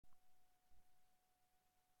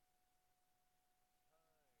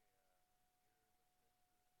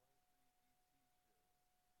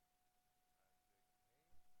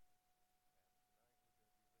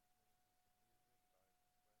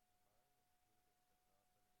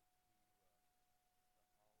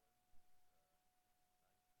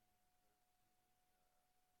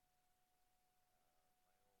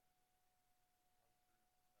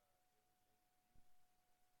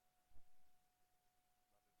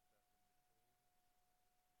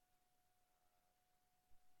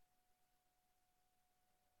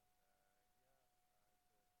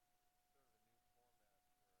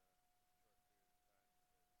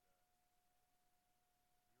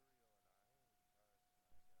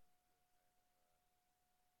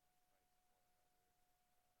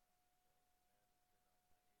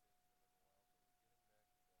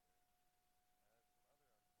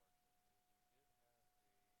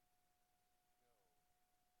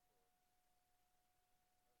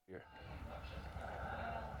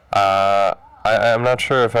I'm not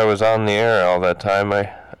sure if I was on the air all that time.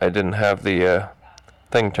 I didn't have the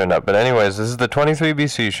thing turned up. But anyways, this is the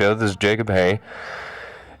 23BC show. This is Jacob Hay.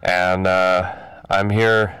 And I'm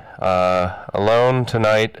here alone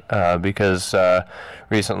tonight because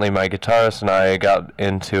recently my guitarist and I got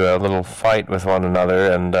into a little fight with one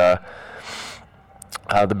another. And the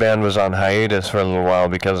band was on hiatus for a little while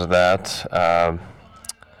because of that.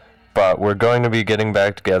 But we're going to be getting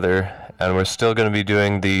back together. And we're still going to be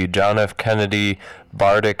doing the John F. Kennedy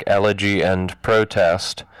Bardic Elegy and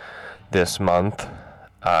Protest this month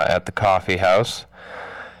at the Coffee House,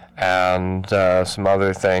 and some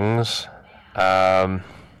other things. But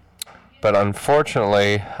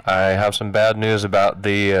unfortunately, I have some bad news about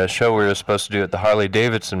the show we were supposed to do at the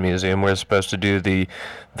Harley-Davidson Museum. We're supposed to do the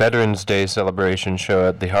Veterans Day celebration show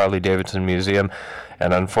at the Harley-Davidson Museum,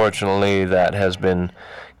 and unfortunately that has been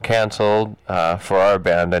canceled for our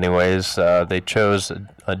band anyways. They chose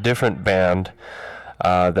a different band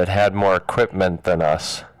that had more equipment than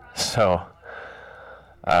us, so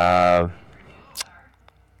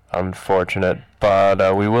unfortunate.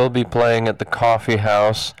 But we will be playing at the Coffee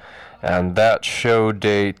House, and that show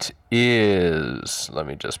date is, let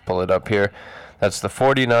me just pull it up here, that's the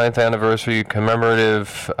 49th anniversary commemorative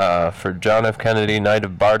for John F. Kennedy Night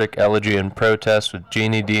of Bardic Elegy and Protest with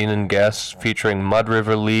Jeannie Dean and guests featuring Mud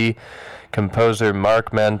River Lee, composer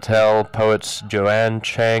Mark Mantell, poets Joanne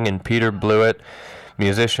Chang and Peter Blewett,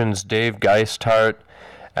 musicians Dave Geisthart,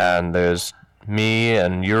 and there's me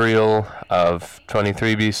and Uriel of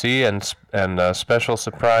 23BC and a special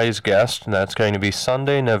surprise guest, and that's going to be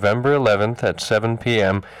Sunday, November 11th at 7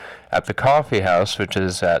 p.m. at the Coffee House, which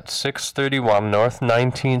is at 631 North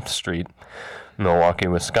 19th Street, Milwaukee,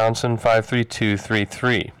 Wisconsin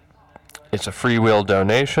 53233. It's a free will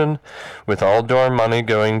donation, with all door money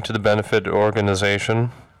going to the benefit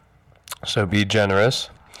organization, so be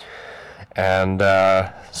generous. And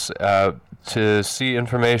to see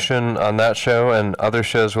information on that show and other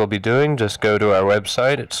shows we'll be doing, just go to our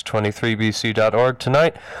website. It's 23bc.org.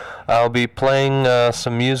 Tonight I'll be playing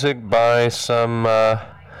some music by some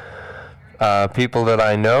people that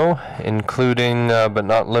I know, including but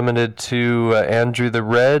not limited to Andrew the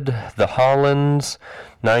Red, the Hollands,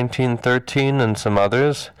 1913, and some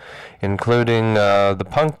others, including the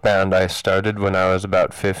punk band I started when I was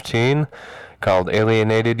about 15 called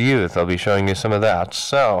Alienated Youth. I'll be showing you some of that,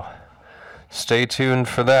 so stay tuned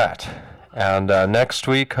for that. And next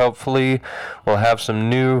week, hopefully, we'll have some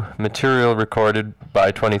new material recorded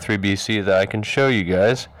by 23BC that I can show you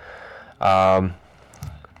guys. And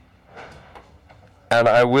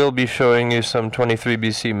I will be showing you some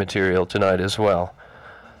 23BC material tonight as well.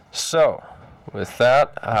 So, with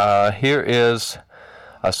that, here is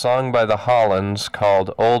a song by the Hollands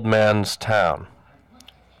called Old Man's Town.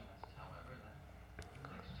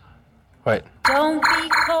 Wait. Don't be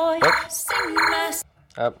coy, sing my...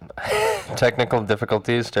 Technical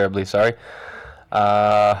difficulties, terribly sorry.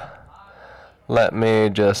 Let me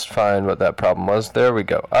just find what that problem was. There we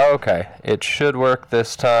go. Okay, it should work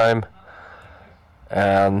this time.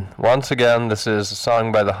 And once again, this is a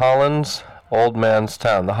song by the Hollands, Old Man's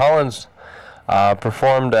Town. The Hollands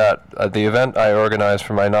performed at the event I organized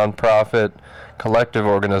for my nonprofit collective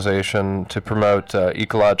organization to promote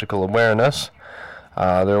ecological awareness.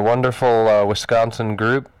 They're a wonderful Wisconsin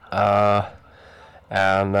group, and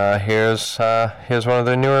here's one of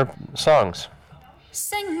their newer songs.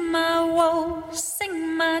 Sing my woes,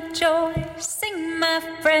 sing my joy, sing my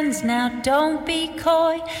friends, now don't be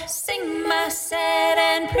coy. Sing my sad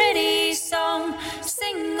and pretty song,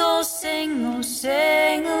 sing, oh, sing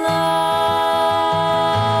along.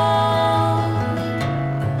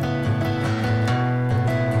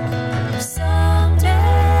 Some days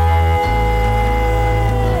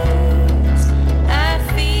I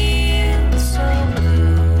feel so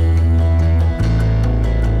blue.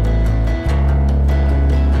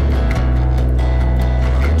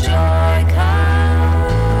 Joy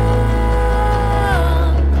comes,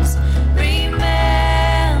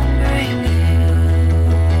 remembering you.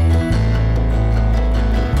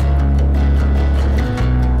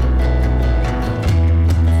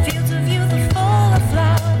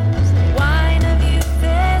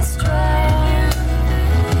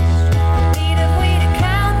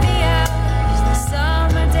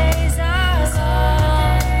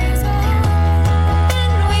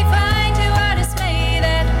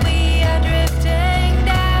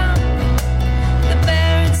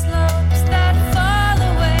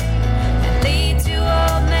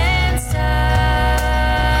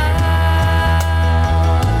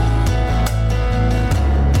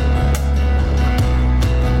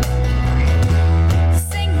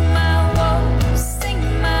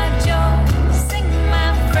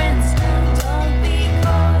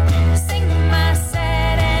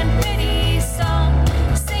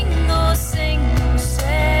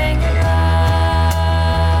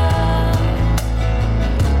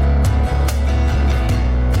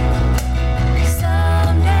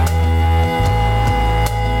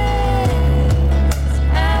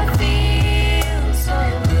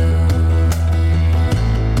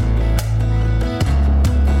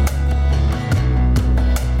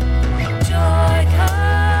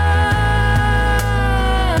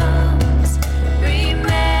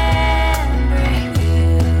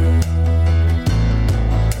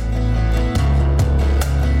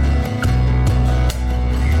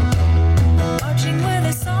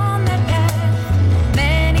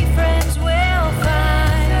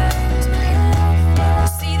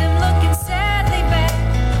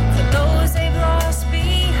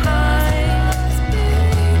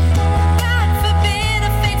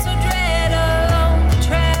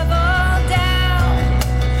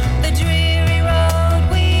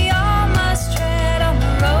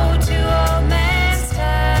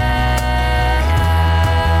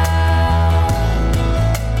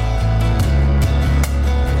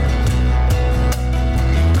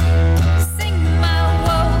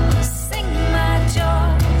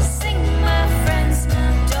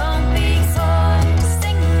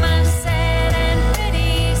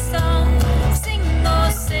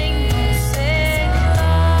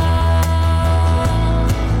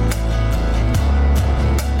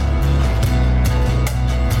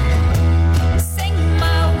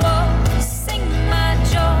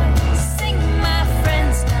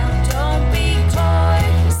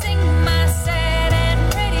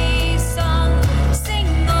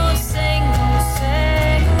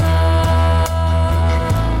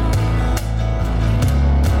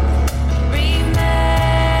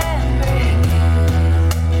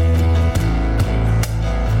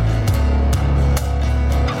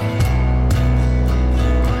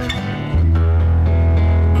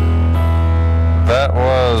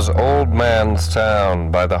 Man's Town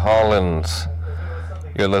by the Hollands.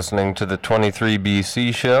 You're listening to the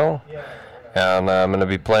 23BC show, and I'm going to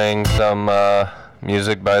be playing some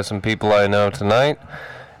music by some people I know tonight,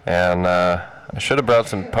 and I should have brought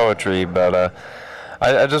some poetry, but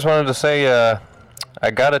I just wanted to say I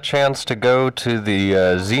got a chance to go to the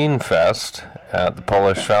Zine Fest at the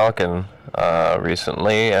Polish Falcon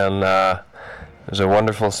recently, and there's a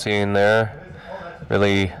wonderful scene there,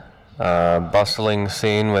 really bustling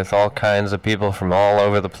scene with all kinds of people from all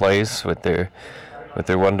over the place with their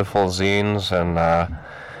wonderful zines, and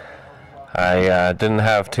I didn't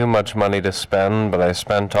have too much money to spend, but I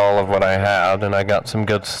spent all of what I had, and I got some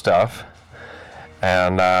good stuff.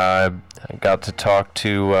 And I got to talk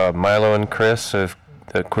to Milo and Chris of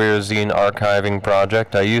the Queer Zine Archiving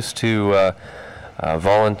Project. I used to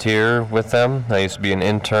volunteer with them. I used to be an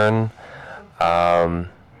intern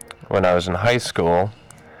when I was in high school,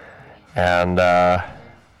 and I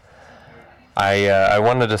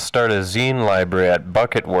wanted to start a zine library at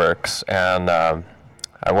Bucketworks, and I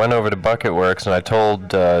went over to Bucketworks and I told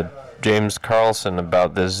James Carlson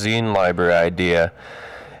about this zine library idea,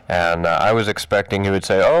 and I was expecting he would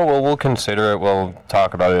say, oh, well, we'll consider it, we'll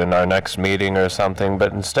talk about it in our next meeting or something,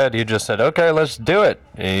 but instead he just said, okay, let's do it.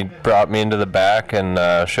 He brought me into the back and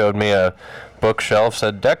showed me a bookshelf,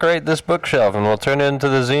 said, decorate this bookshelf and we'll turn it into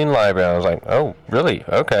the zine library. I was like, oh, really?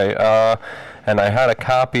 Okay. And I had a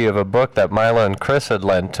copy of a book that Milo and Chris had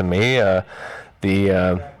lent to me,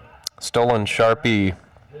 the Stolen Sharpie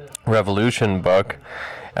Revolution book,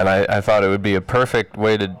 and I thought it would be a perfect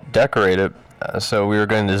way to decorate it. So we were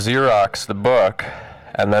going to Xerox the book,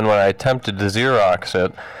 and then when I attempted to Xerox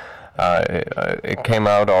it, it came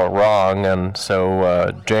out all wrong, and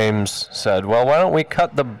so James said, well, why don't we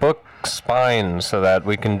cut the book spine so that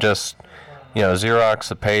we can just, Xerox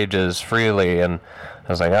the pages freely? And I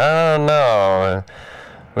was like, I don't know.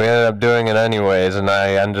 We ended up doing it anyways, and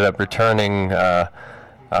I ended up returning a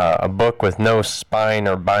book with no spine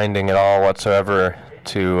or binding at all whatsoever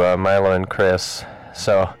to Milo and Chris.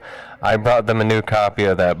 So I brought them a new copy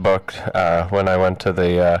of that book when I went to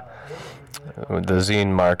the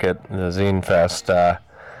zine market, the Zine Fest,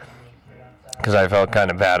 because I felt kind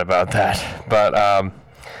of bad about that. But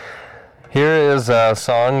here is a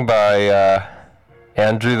song by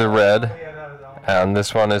Andrew the Red, and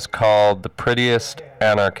this one is called The Prettiest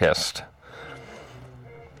Anarchist.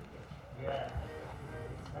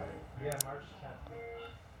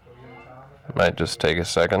 Might just take a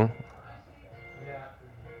second.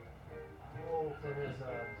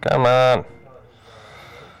 Come on.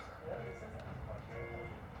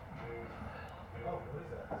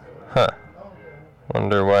 Huh.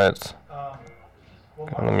 Wonder why it's...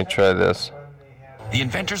 Let me try this. The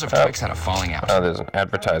inventors of Twix had a falling out. Oh, there's an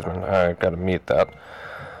advertisement. Alright, gotta mute that.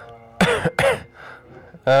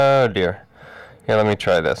 Oh dear. Yeah, let me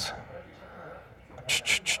try this.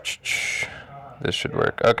 This should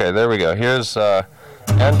work. Okay, there we go. Here's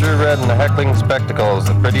Andrew Red and the Heckling Spectacles,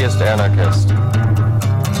 The Prettiest Anarchist.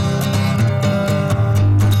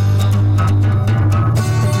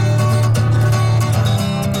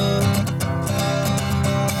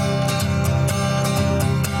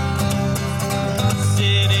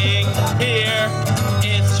 Sitting here,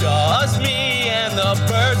 it's just me and the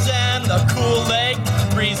birds and the cool lake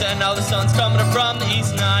breeze, and now the sun's coming up from the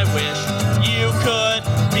east, and I wish you could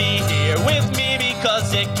be here with me,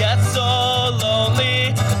 because it gets so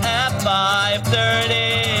lonely at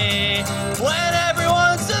 5:30 when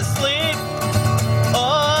everyone's asleep.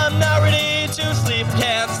 Oh, I'm not ready to sleep,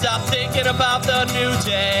 can't stop thinking about the new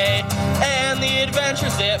day and the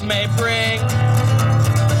adventures it may bring.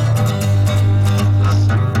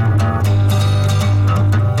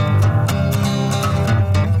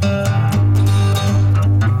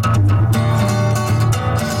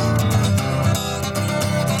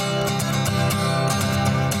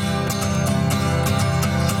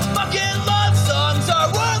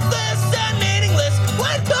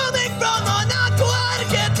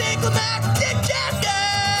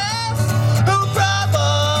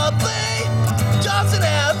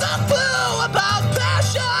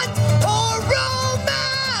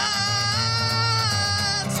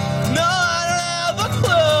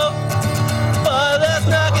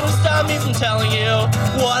 Telling you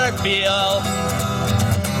what I feel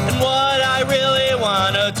and what I really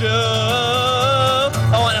want to do.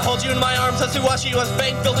 I want to hold you in my arms as we watch the U.S.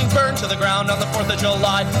 Bank building burn to the ground on the 4th of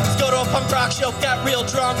July. Let's go to a punk rock show, get real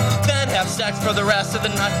drunk, then have sex for the rest of the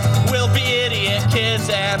night. We'll be idiot kids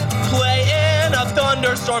and play in a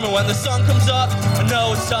thunderstorm, and when the sun comes up, I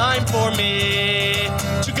know it's time for me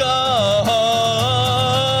to go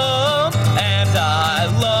home. And I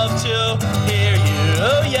love to hear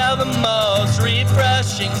you yell the most.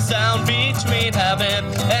 rushing sound between heaven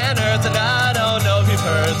and earth. And I don't know if you've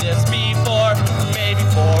heard this before, maybe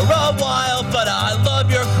for a while, but I love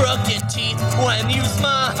your crooked teeth when you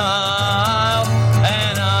smile.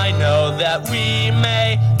 And I know that we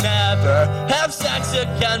may never have sex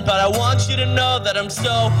again, but I want you to know that I'm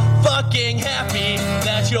so fucking happy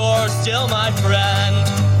that you're still my friend.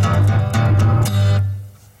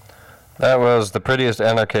 That was The Prettiest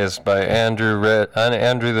Anarchist by Andrew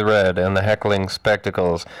the Red and the Heckling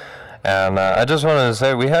Spectacles. And I just wanted to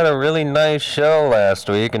say we had a really nice show last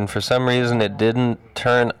week, and for some reason it didn't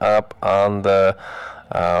turn up on the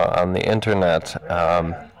internet.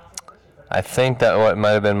 I think that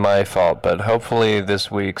might have been my fault, but hopefully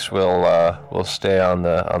this week's will stay on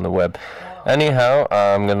the web. Anyhow,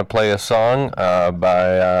 I'm gonna play a song by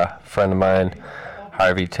a friend of mine,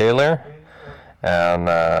 Harvey Taylor. And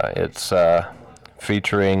it's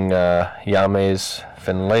featuring James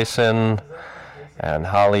Finlayson and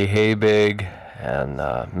Holly Habig and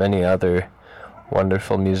many other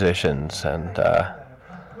wonderful musicians. And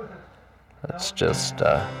let's just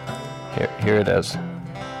here it is.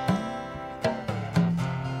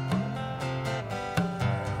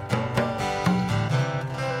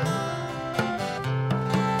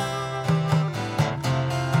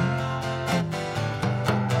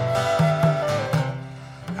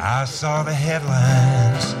 I saw the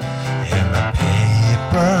headlines in the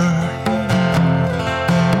paper.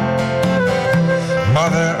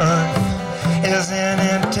 Mother Earth is in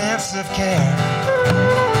intensive care.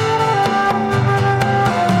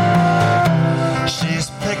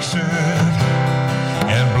 She's pictured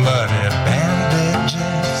in bloody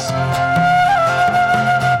bandages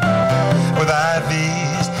with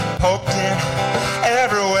IVs poked in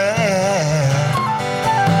everywhere.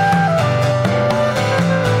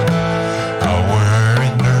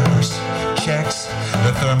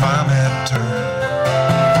 The thermometer.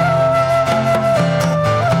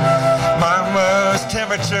 Mama's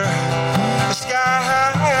temperature is sky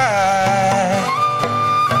high.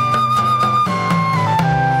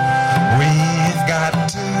 We've got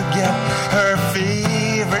to get her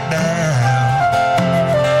fever down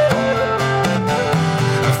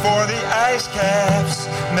before the ice caps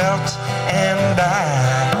melt and die.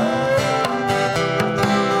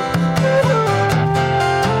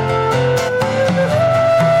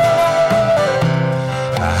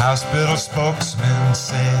 Hospital spokesman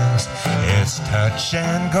says it's touch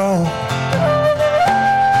and go.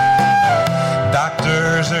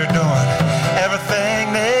 Doctors are doing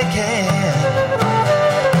everything they can.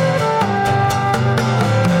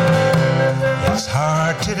 It's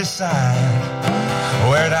hard to decide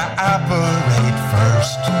where to operate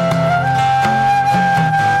first.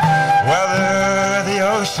 Whether the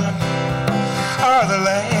ocean or the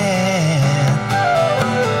land.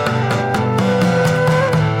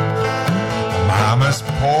 Mama's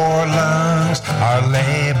poor lungs are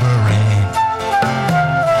laboring.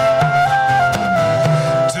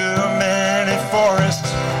 Too many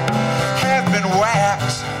forests have been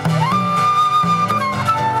whacked,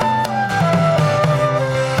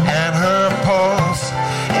 and her pulse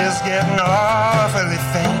is getting awfully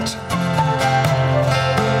faint.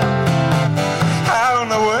 How in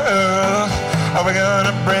the world are we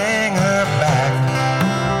gonna bring her back?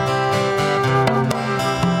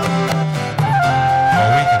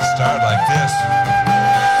 Start like this.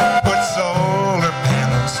 Put solar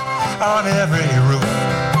panels on every roof.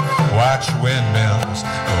 Watch windmills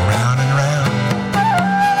go round and round.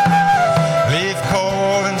 Leave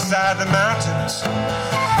coal inside the mountains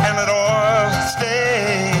and let oil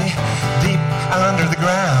stay deep under the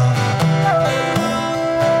ground.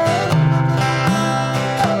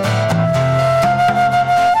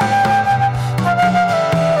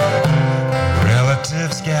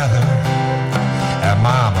 Relatives gather at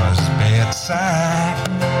Mama's bedside.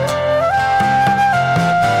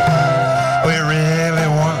 We really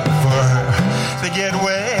want for her to get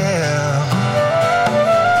well,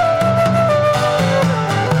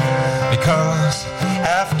 because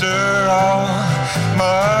after all,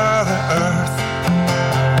 Mother Earth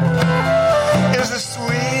is a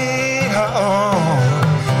sweet home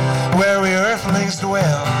where we earthlings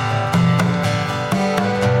dwell.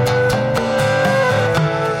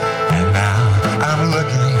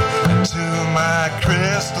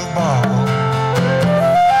 Crystal ball.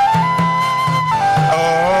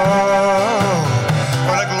 Oh,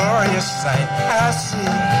 what a glorious sight I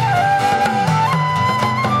see.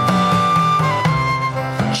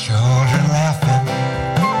 Children laughing,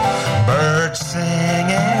 birds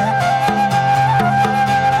singing,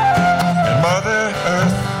 and Mother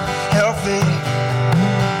Earth healthy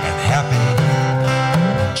and happy.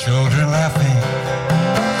 Children laughing,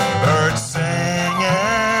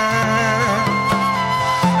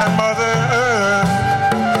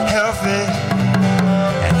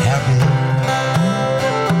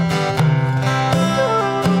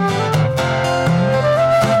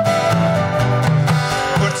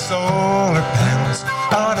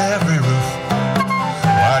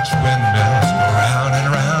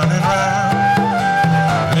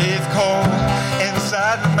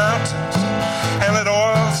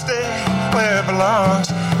 where it belongs,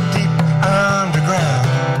 deep underground.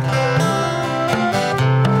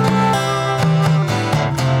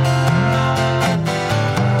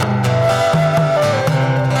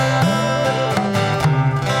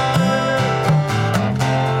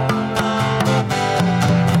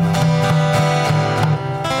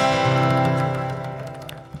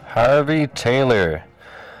 Harvey Taylor.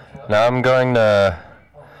 Now I'm going to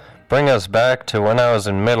bring us back to when I was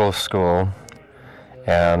in middle school,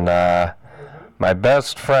 and my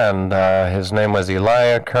best friend, his name was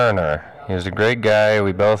Elijah Kerner. He was a great guy.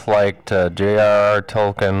 We both liked J.R.R.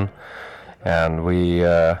 Tolkien, and we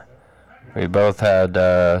both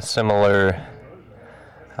had similar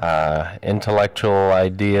intellectual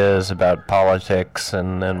ideas about politics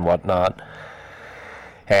and whatnot.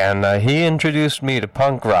 And he introduced me to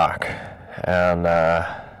punk rock, and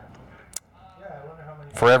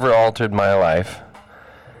forever altered my life.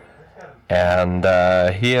 And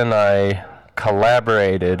he and I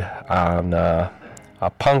collaborated on a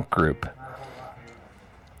punk group.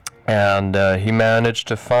 And he managed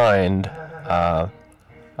to find a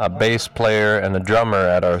bass player and a drummer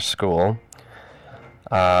at our school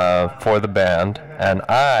for the band. And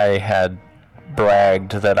I had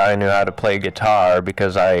bragged that I knew how to play guitar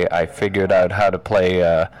because I figured out how to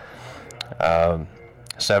play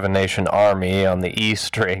Seven Nation Army on the E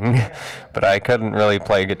string, but I couldn't really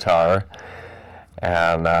play guitar.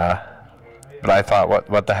 And but I thought,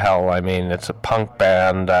 what the hell? I mean, it's a punk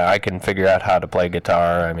band. I can figure out how to play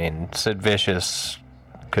guitar. I mean, Sid Vicious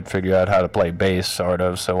could figure out how to play bass, sort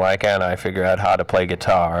of. So why can't I figure out how to play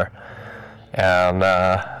guitar? And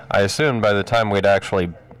I assumed by the time we'd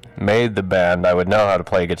actually made the band, I would know how to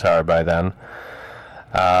play guitar by then.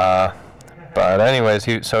 But anyways,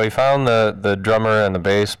 so he found the drummer and the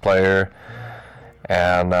bass player,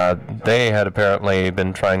 and they had apparently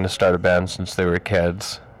been trying to start a band since they were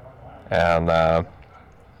kids. And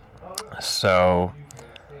so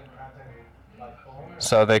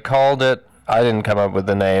they called it, I didn't come up with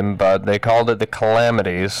the name, but they called it the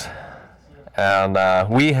Calamities. And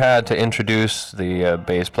we had to introduce the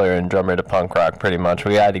bass player and drummer to punk rock, pretty much.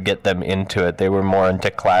 We had to get them into it. They were more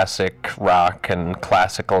into classic rock and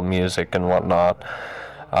classical music and whatnot.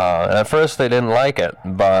 And at first they didn't like it,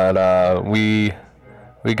 but we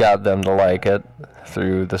got them to like it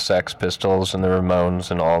through the Sex Pistols and the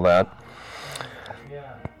Ramones and all that.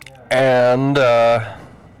 And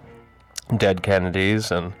Dead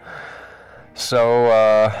Kennedys. And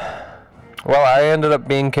so well, I ended up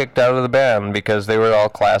being kicked out of the band because they were all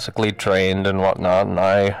classically trained and whatnot, and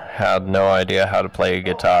I had no idea how to play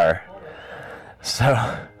guitar.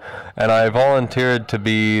 So, and I volunteered to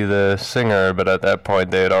be the singer, but at that point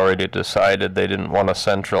they had already decided they didn't want a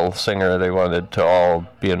central singer. They wanted to all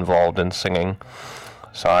be involved in singing.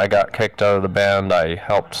 So I got kicked out of the band I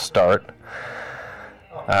helped start,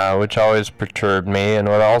 which always perturbed me. And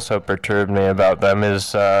what also perturbed me about them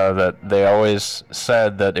is that they always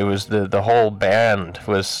said that it was the whole band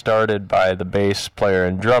was started by the bass player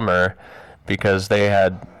and drummer because they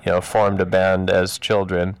had, formed a band as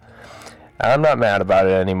children. I'm not mad about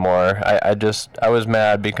it anymore. I was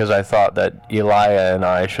mad because I thought that Elijah and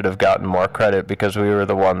I should have gotten more credit because we were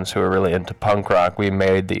the ones who were really into punk rock. We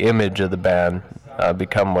made the image of the band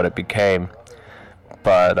become what it became.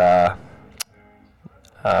 But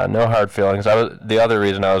no hard feelings. The other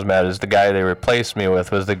reason I was mad is the guy they replaced me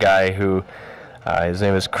with was the guy who, his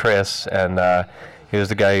name is Chris, and he was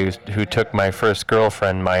the guy who took my first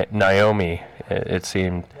girlfriend, Naomi, it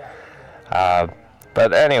seemed.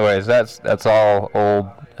 But anyways, that's all old.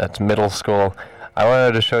 That's middle school. I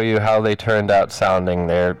wanted to show you how they turned out sounding.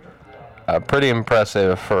 They're pretty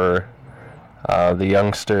impressive for the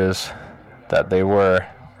youngsters that they were.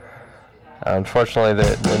 Unfortunately,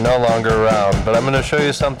 they're no longer around, but I'm going to show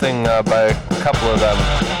you something by a couple of them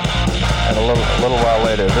and a little while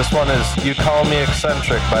later. This one is You Call Me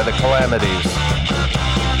Eccentric by the Calamities.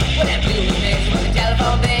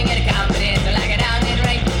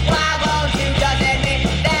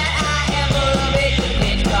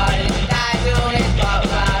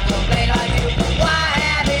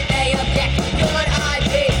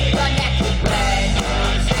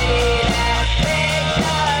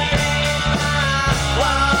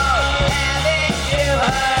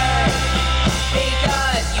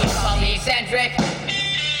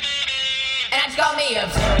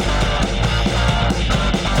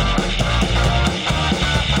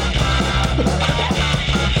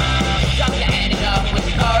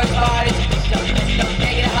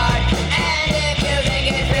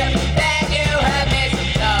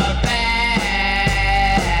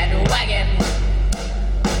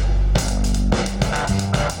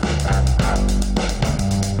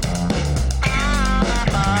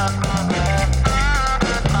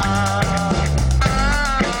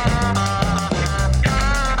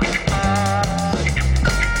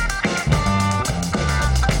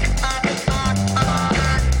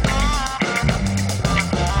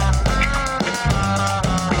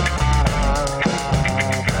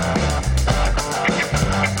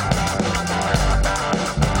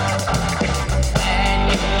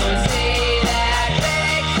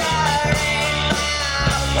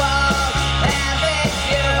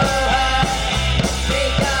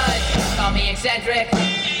 eccentric.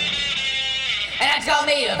 And I told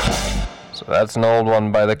me to... So that's an old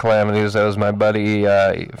one by the Calamities. That was my buddy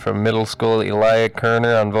from middle school, Elijah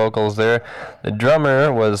Kerner, on vocals there. The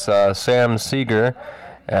drummer was Sam Seeger,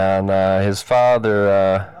 and his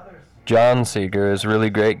father, John Seeger, is a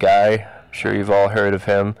really great guy. I'm sure you've all heard of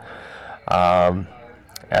him. And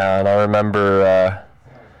I remember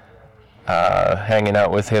hanging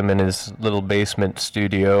out with him in his little basement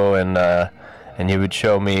studio, and he would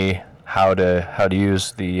show me how to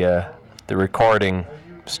use the recording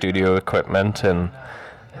studio equipment, and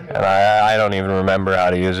I don't even remember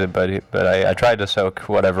how to use it, but I tried to soak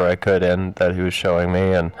whatever I could in that he was showing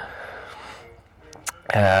me,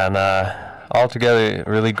 and altogether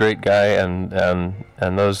really great guy, and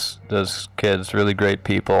those kids really great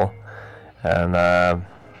people, and the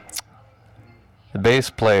bass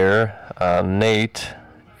player Nate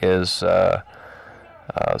is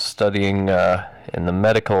studying in the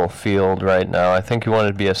medical field right now. I think he wanted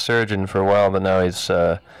to be a surgeon for a while, but now he's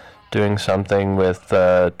doing something with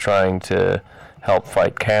trying to help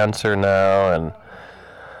fight cancer now.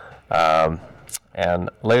 And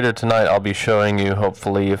later tonight I'll be showing you,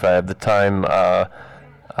 hopefully if I have the time,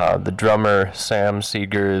 the drummer Sam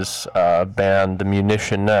Seeger's band, the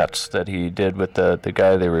Munitionettes, that he did with the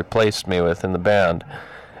guy they replaced me with in the band.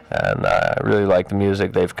 And I really like the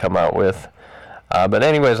music they've come out with. But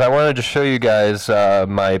anyways, I wanted to show you guys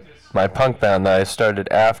my punk band that I started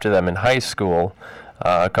after them in high school,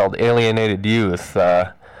 called Alienated Youth.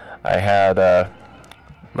 I had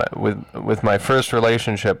with my first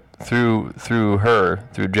relationship through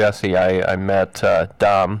Jessie, I met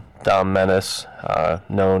Dom Menace,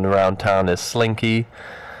 known around town as Slinky,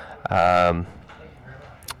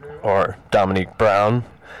 or Dominique Brown,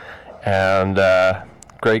 and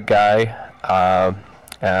great guy.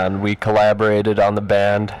 And we collaborated on the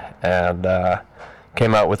band and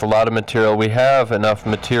came out with a lot of material. We have enough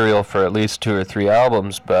material for at least 2 or 3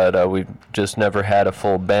 albums, but we've just never had a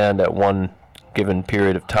full band at one given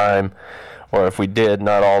period of time. Or if we did,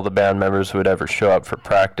 not all the band members would ever show up for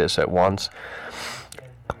practice at once.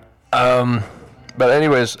 But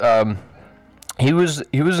anyways, he was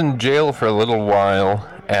in jail for a little while,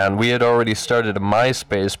 and we had already started a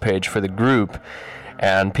MySpace page for the group.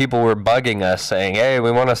 And people were bugging us, saying, "Hey, we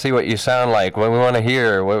want to see what you sound like. What we want to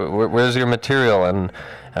hear. Where's your material?" And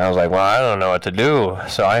I was like, "Well, I don't know what to do."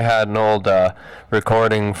 So I had an old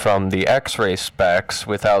recording from the X-Ray Specs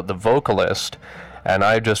without the vocalist, and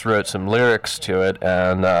I just wrote some lyrics to it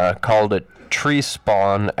and called it Tree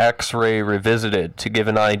Spawn X-Ray Revisited, to give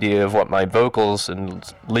an idea of what my vocals and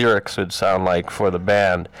lyrics would sound like for the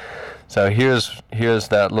band. So here's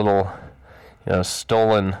that little,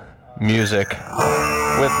 stolen music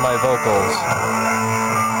with my vocals.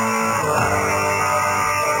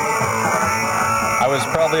 I was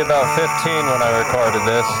probably about 15 when I recorded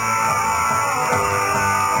this.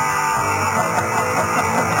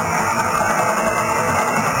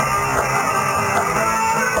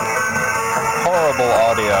 Horrible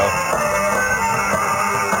audio.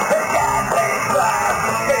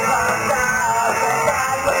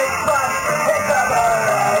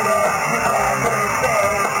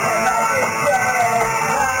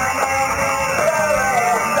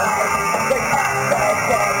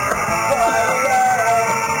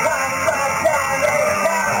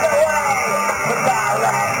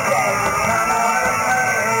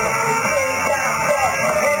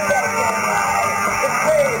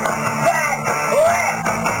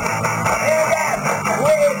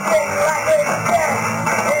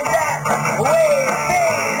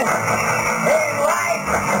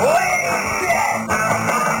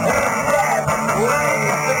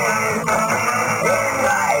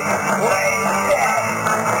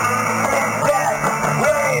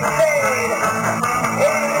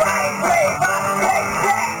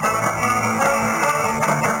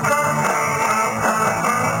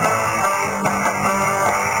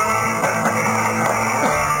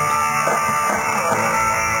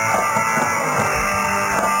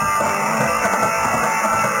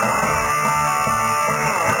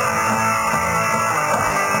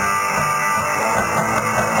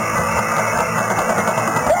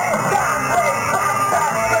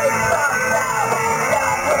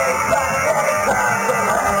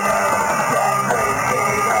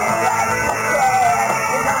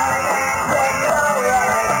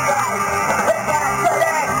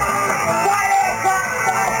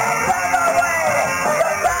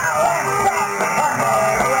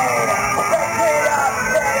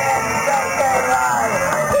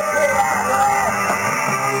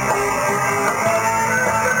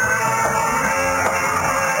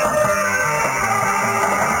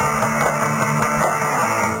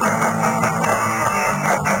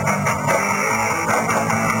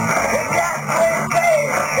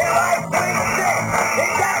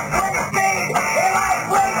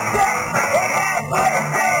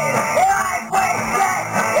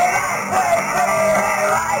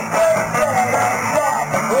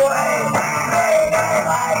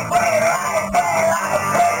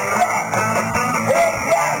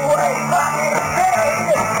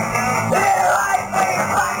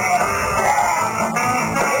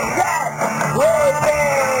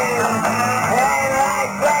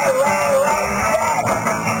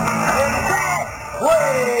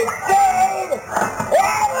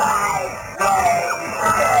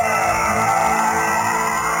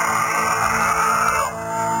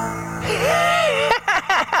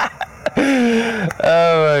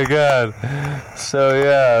 God. So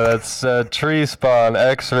yeah, that's Tree Spawn,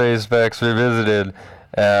 X-Ray Specs Revisited,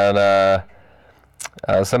 and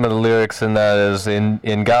some of the lyrics in that is,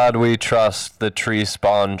 in God we trust, the Tree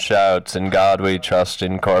Spawn shouts, in God we trust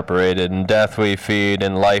Incorporated, in death we feed,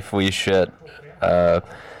 in life we shit. Actually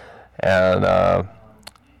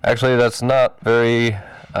that's not a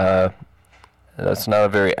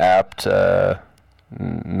very apt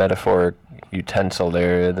metaphoric utensil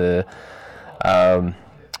there. The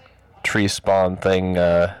Tree Spawn thing,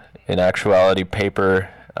 in actuality, paper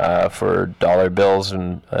for dollar bills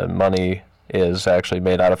and money is actually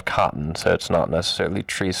made out of cotton, so it's not necessarily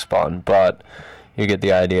tree spawn, but you get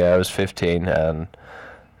the idea. I was 15, and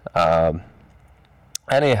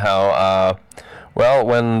anyhow, well,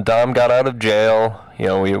 when Dom got out of jail,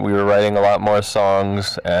 we were writing a lot more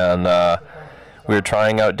songs, and we were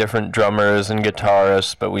trying out different drummers and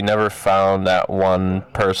guitarists, but we never found that one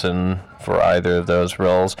person for either of those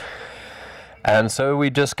roles. And so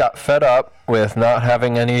we just got fed up with not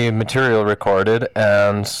having any material recorded,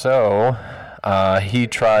 and so he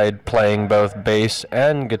tried playing both bass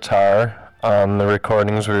and guitar on the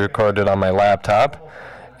recordings we recorded on my laptop,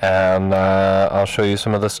 and I'll show you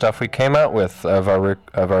some of the stuff we came out with of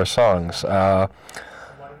our songs. So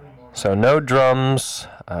no drums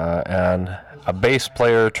and a bass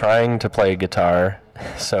player trying to play guitar.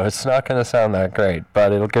 So it's not going to sound that great,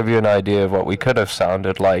 but it'll give you an idea of what we could have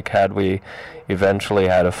sounded like had we eventually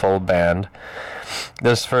had a full band.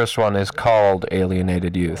 This first one is called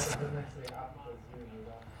Alienated Youth.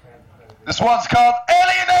 This one's called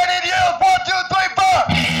Alienated Youth. 1, 2, 3, 4.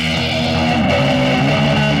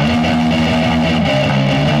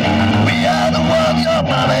 We are the ones your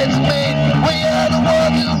mama hates me. We are the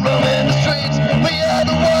ones who roam in the streets. We are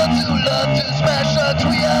the ones who love to smash drugs.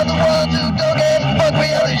 We are the ones who don't give a fuck. We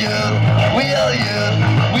are the youth. We are the youth.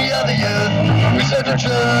 We are the youth. We search the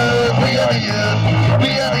truth. We are the youth.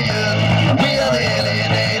 We are the youth. We are the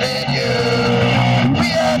alienated youth.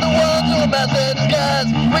 We are the ones who are masked in disguise.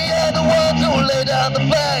 We are the ones who lay down the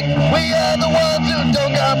flag. We are the ones who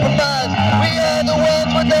don't compromise. We are the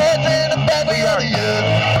ones with their heads in the back. We are the youth.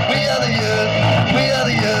 We are the youth. We are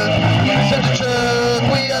the youth. We search the truth.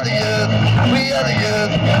 We are the youth. We are the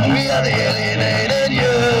youth. We are the alienated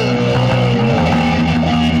youth.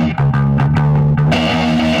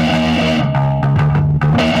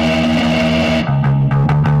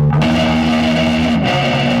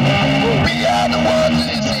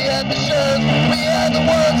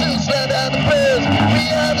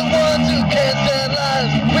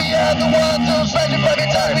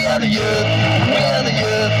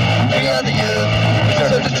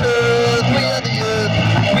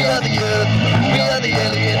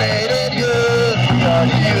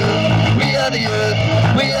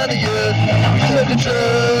 The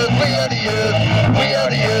truth, we are the youth, we are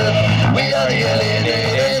the youth, we are the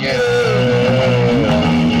alienated youth.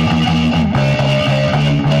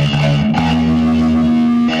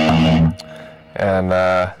 And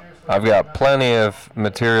I've got plenty of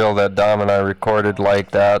material that Dom and I recorded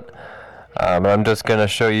like that. I'm just going to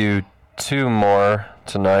show you two more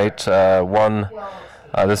tonight.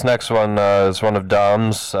 This next one is one of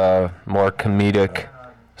Dom's more comedic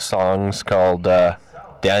songs called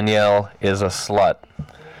Danielle is a Slut.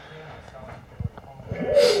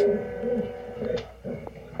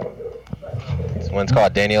 This one's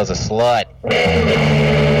called Danielle's a Slut.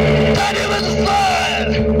 Danielle is a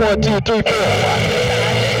slut! 1, 2, 3, 4.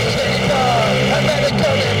 I better go to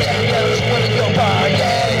Danielle, just wanna go bar.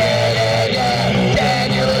 Yeah, yeah, yeah, yeah.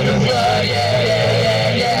 Danielle is a slut. Yeah, yeah,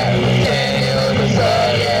 yeah, yeah. Danielle is a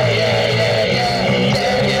slut. Yeah, yeah, yeah, yeah.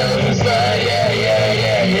 Danielle is a slut. Yeah, yeah,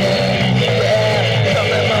 yeah, yeah. Yeah. From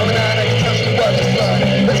that moment on, I can tell she was a slut.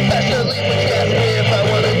 Especially when she asked me if I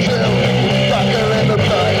wanted to fuck her in the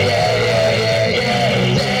butt. Yeah, yeah, yeah,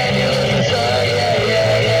 yeah. Danielle is a slut. Yeah,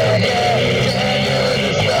 yeah, yeah, yeah. Danielle is a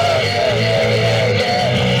slut. Yeah, yeah, yeah, yeah.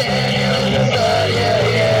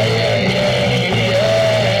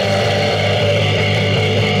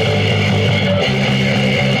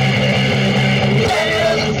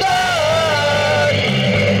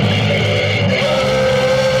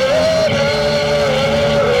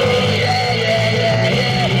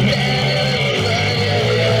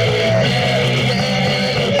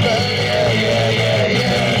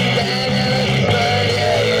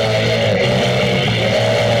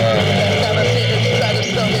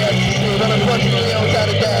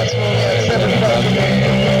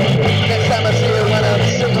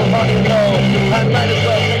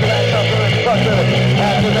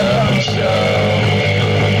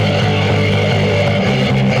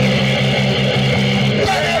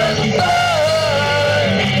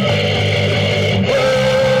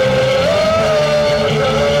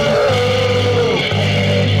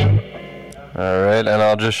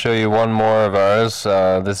 I'll just show you one more of ours.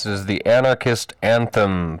 This is the Anarchist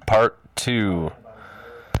Anthem, Part 2.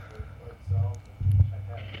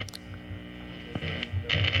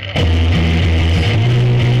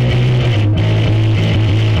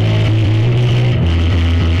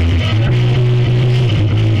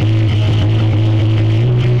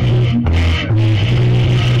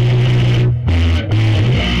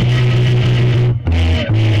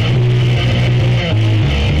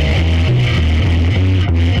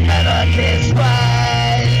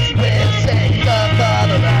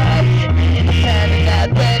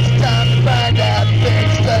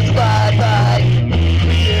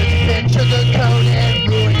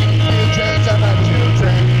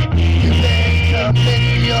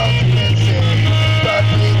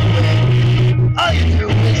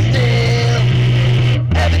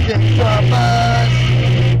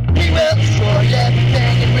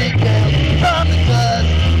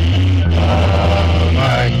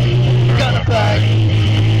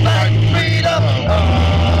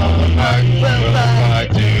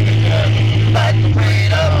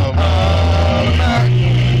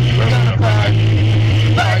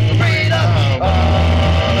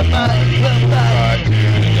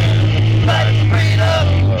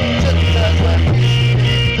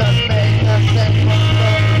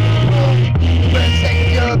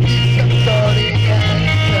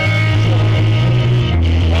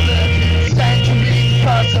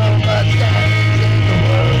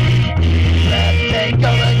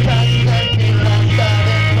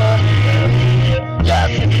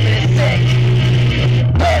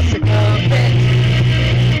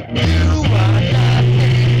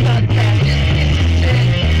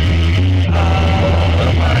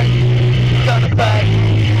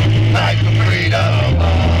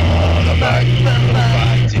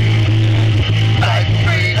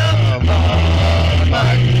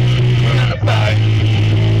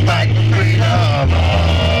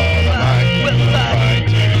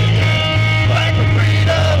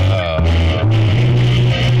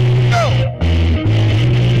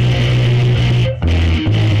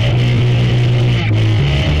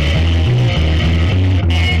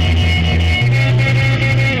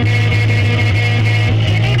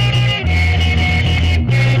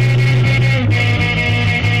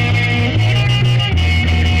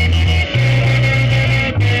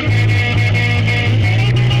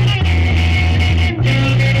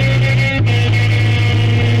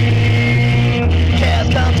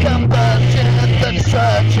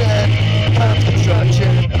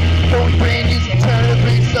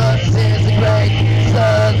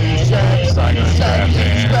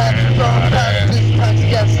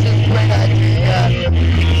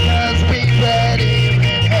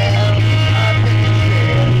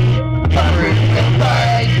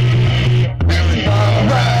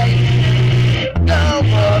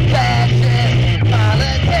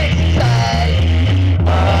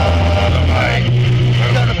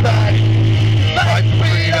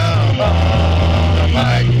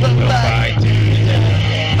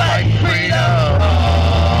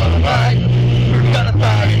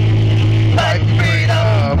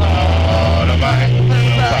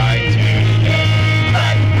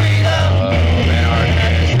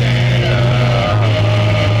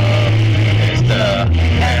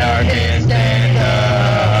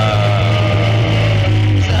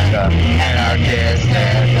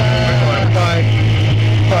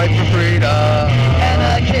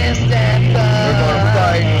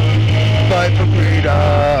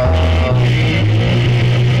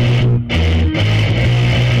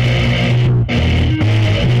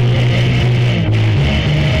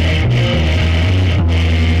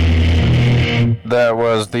 That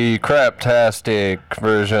was the craptastic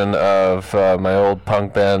version of my old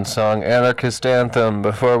punk band song, Anarchist Anthem,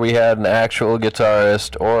 before we had an actual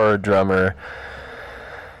guitarist or drummer.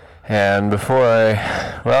 And before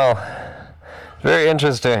it's very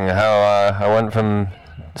interesting how I went from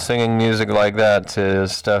singing music like that to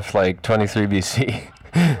stuff like 23BC.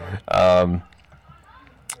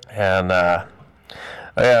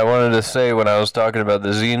 I wanted to say, when I was talking about the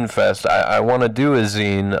Zine Fest, I want to do a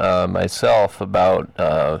zine myself about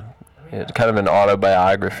kind of an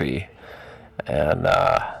autobiography, and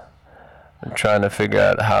I'm trying to figure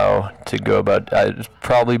out how to go about. It'd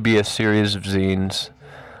probably be a series of zines,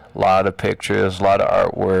 a lot of pictures, a lot of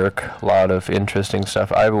artwork, a lot of interesting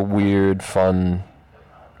stuff. I have a weird, fun,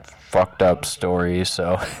 fucked up story,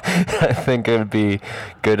 so I think it would be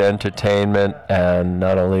good entertainment, and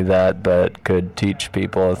not only that, but could teach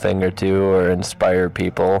people a thing or two or inspire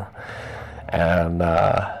people, and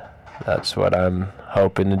that's what I'm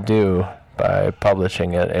hoping to do by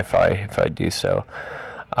publishing it if I do so.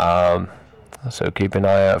 so keep an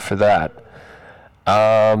eye out for that.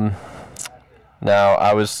 Now,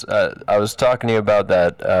 I was talking to you about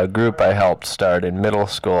that group I helped start in middle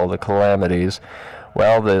school, the Calamities.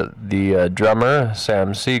 Well, the drummer,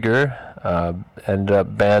 Sam Seeger, ended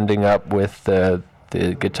up banding up with the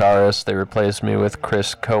guitarist. They replaced me with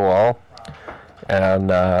Chris Kowal, and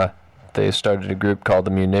they started a group called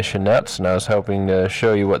the Munitionettes, and I was hoping to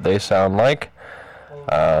show you what they sound like.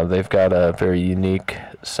 They've got a very unique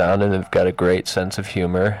sound, and they've got a great sense of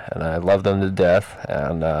humor, and I love them to death.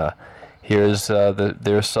 And here's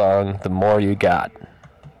their song, "The More You Got."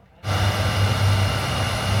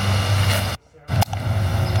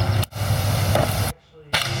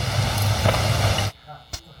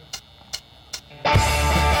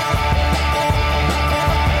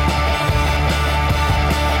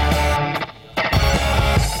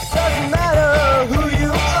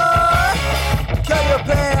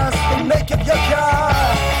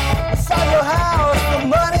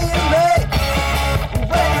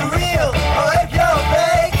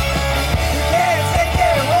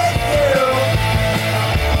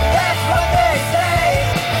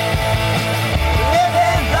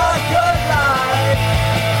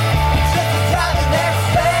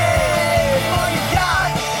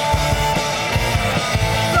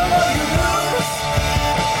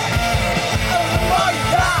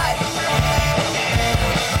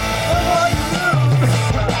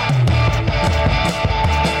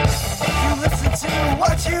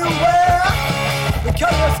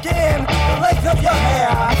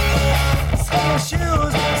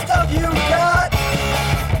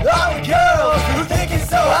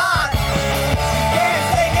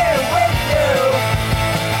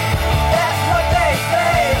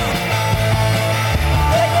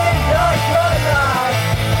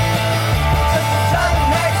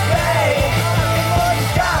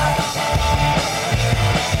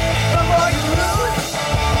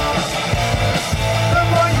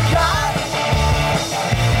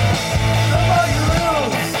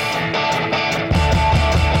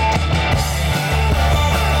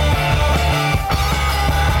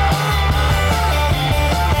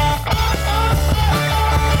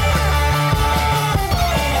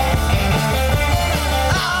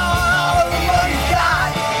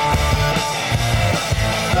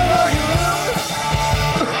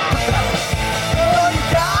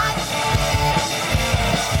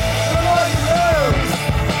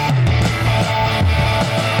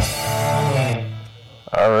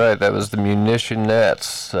 That was the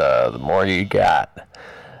Munitionettes, "The More You Got."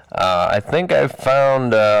 I think I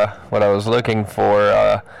found what I was looking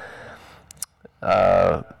for.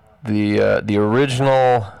 The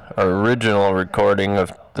original recording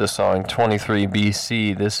of the song 23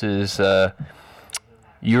 BC. This is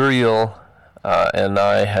Uriel and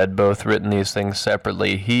I had both written these things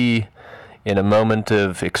separately. He, in a moment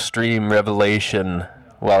of extreme revelation,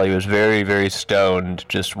 while he was very, very stoned,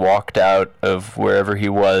 just walked out of wherever he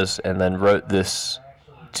was and then wrote this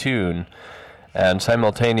tune. And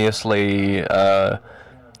simultaneously, at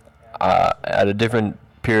a different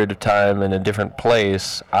period of time in a different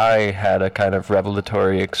place, I had a kind of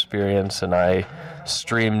revelatory experience, and I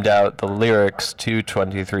streamed out the lyrics to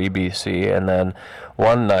 23 BC. And then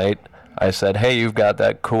one night, I said, "Hey, you've got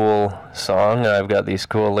that cool song, and I've got these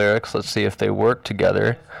cool lyrics. Let's see if they work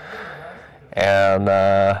together." And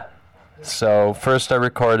so first I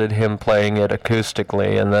recorded him playing it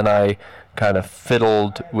acoustically, and then I kind of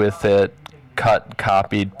fiddled with it, cut,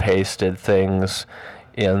 copied, pasted things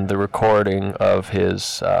in the recording of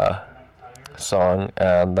his song,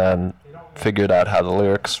 and then figured out how the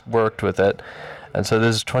lyrics worked with it. And so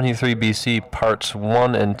this is 23 BC parts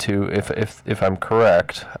 1 and 2, if I'm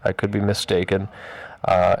correct. I could be mistaken.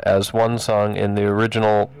 As one song in the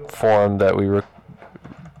original form that we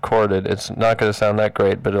recorded. It's not going to sound that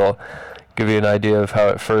great, but it'll give you an idea of how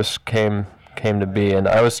it first came to be. And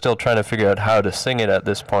I was still trying to figure out how to sing it at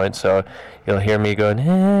this point, so you'll hear me going,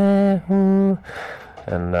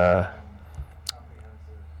 and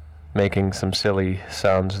making some silly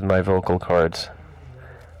sounds with my vocal cords.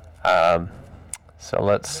 So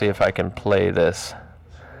let's see if I can play this.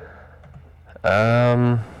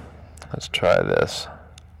 Let's try this.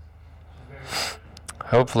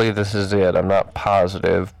 Hopefully this is it. I'm not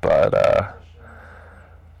positive, but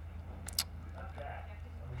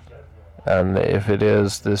and if it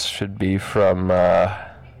is, this should be from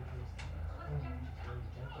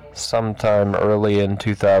sometime early in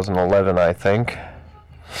 2011, I think.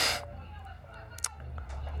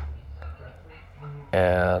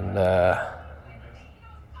 And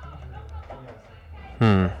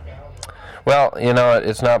well, you know what,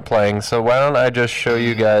 it's not playing, so why don't I just show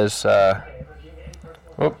you guys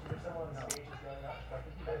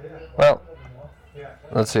Well,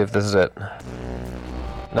 let's see if this is it.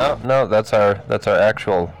 No, that's our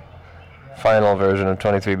actual final version of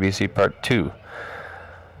 23 BC Part 2.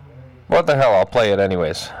 What the hell, I'll play it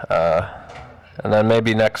anyways. And then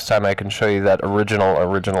maybe next time I can show you that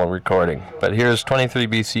original recording. But here's 23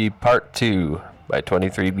 BC Part 2 by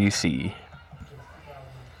 23 BC.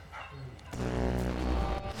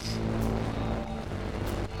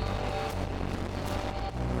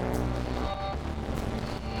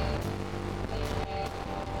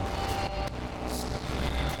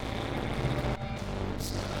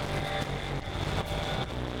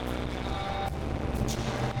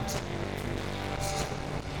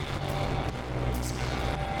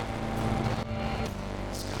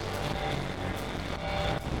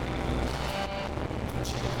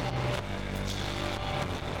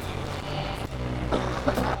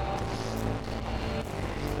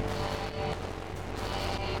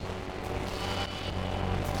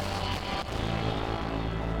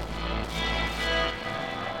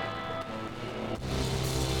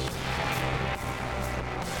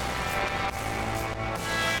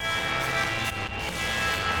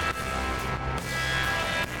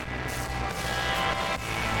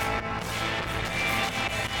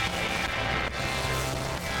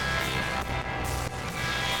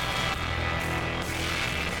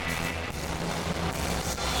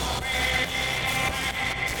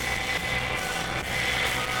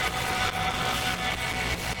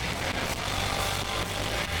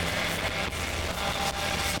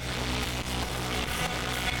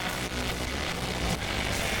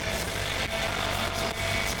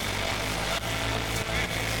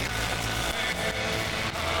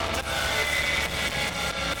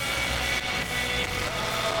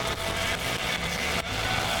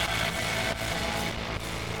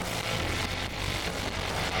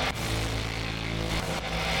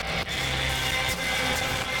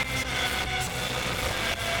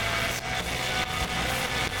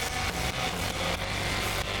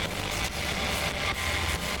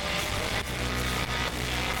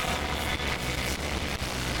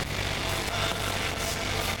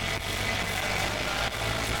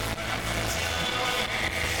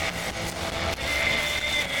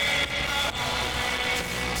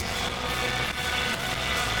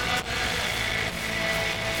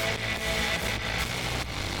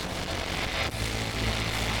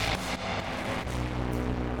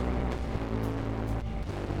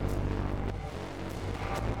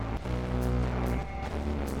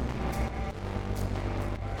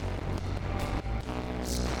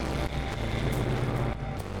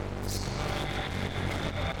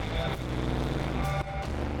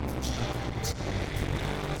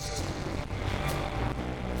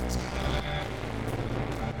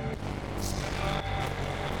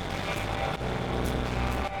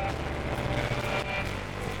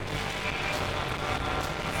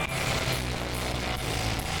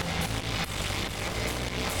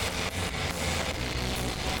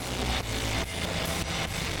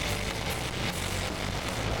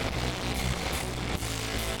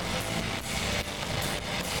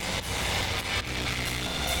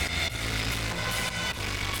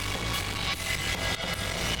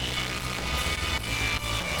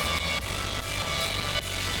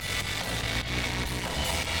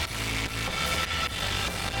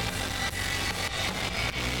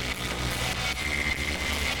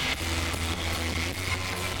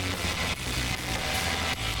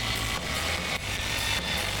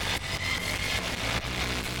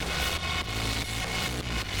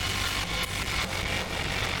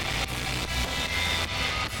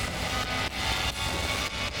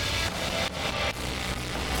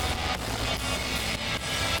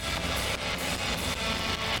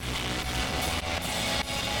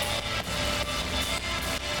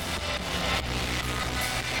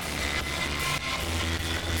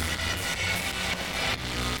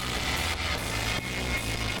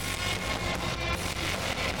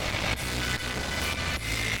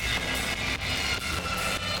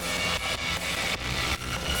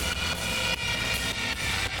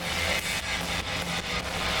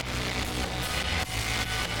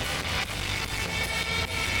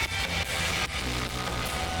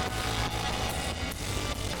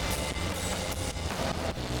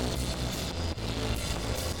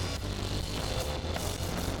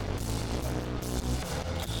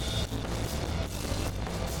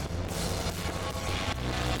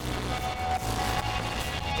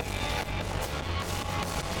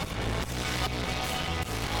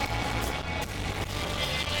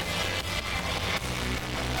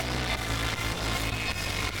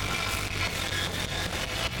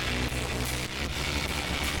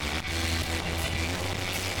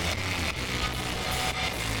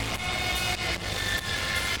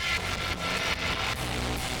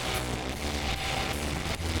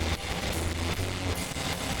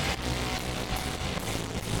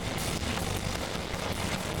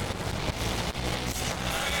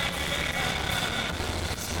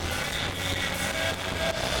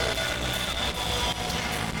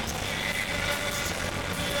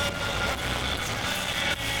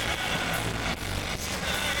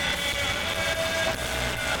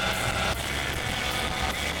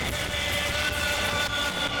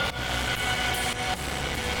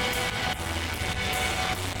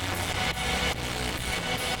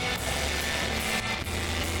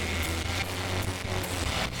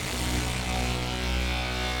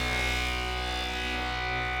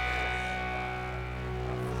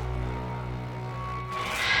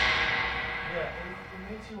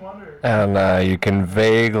 And you can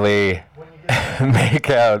vaguely make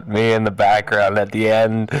out me in the background at the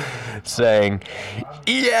end saying,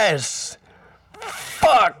 "Yes!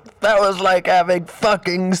 Fuck! That was like having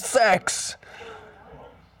fucking sex!"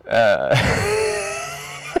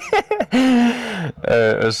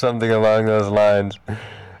 Or something along those lines.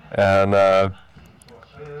 And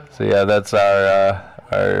so yeah, that's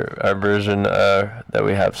our version that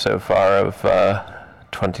we have so far of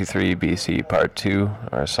 23 BC Part 2,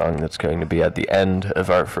 our song that's going to be at the end of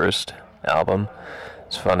our first album.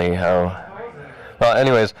 It's funny how... Well,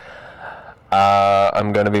 anyways,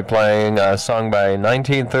 I'm going to be playing a song by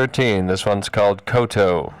 1913. This one's called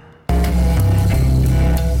Koto.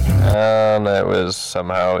 And it was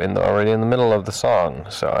somehow already in the middle of the song,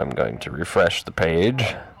 so I'm going to refresh the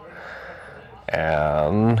page.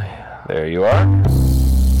 And there you are.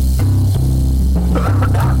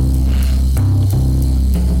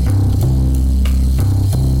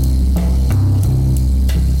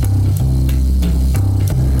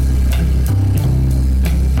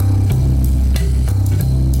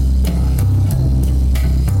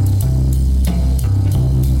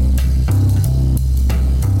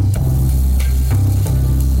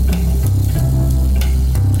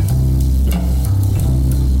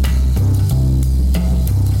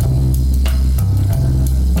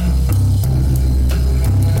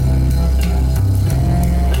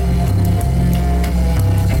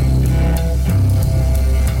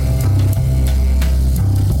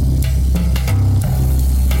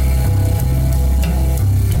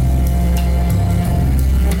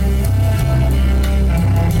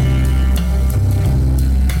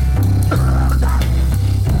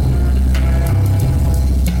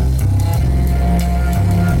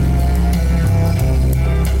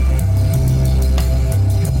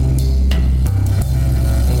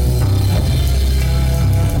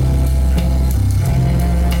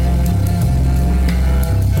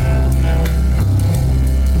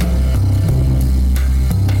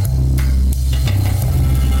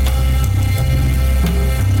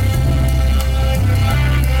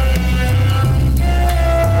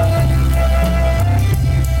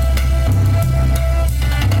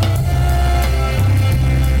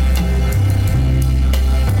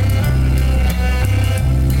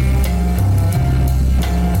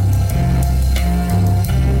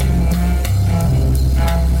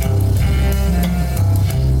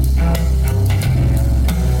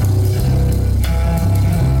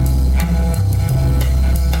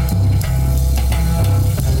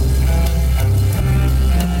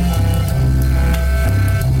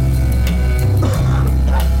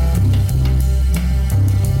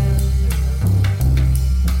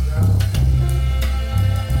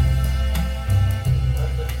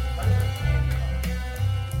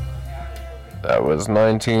 That was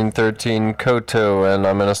 1913 Koto, and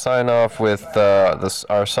I'm going to sign off with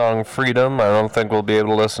our song Freedom. I don't think we'll be able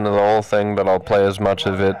to listen to the whole thing, but I'll play as much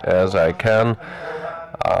of it as I can.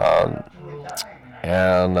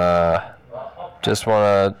 Just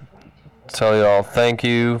want to tell you all thank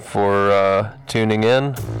you for tuning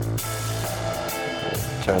in.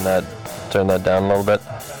 Turn that down a little bit.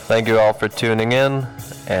 Thank you all for tuning in,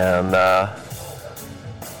 and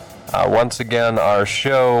once again, our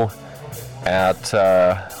show at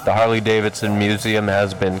the Harley-Davidson Museum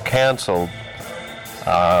has been canceled,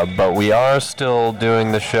 but we are still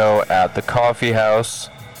doing the show at the Coffee House,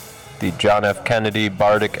 the John F. Kennedy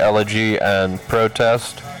Bardic Elegy and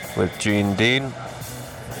Protest with Gene Dean.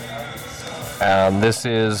 And this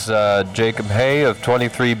is Jacob Hay of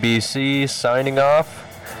 23BC signing off.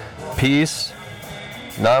 Peace,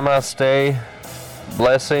 namaste,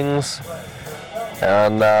 blessings,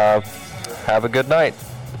 and have a good night.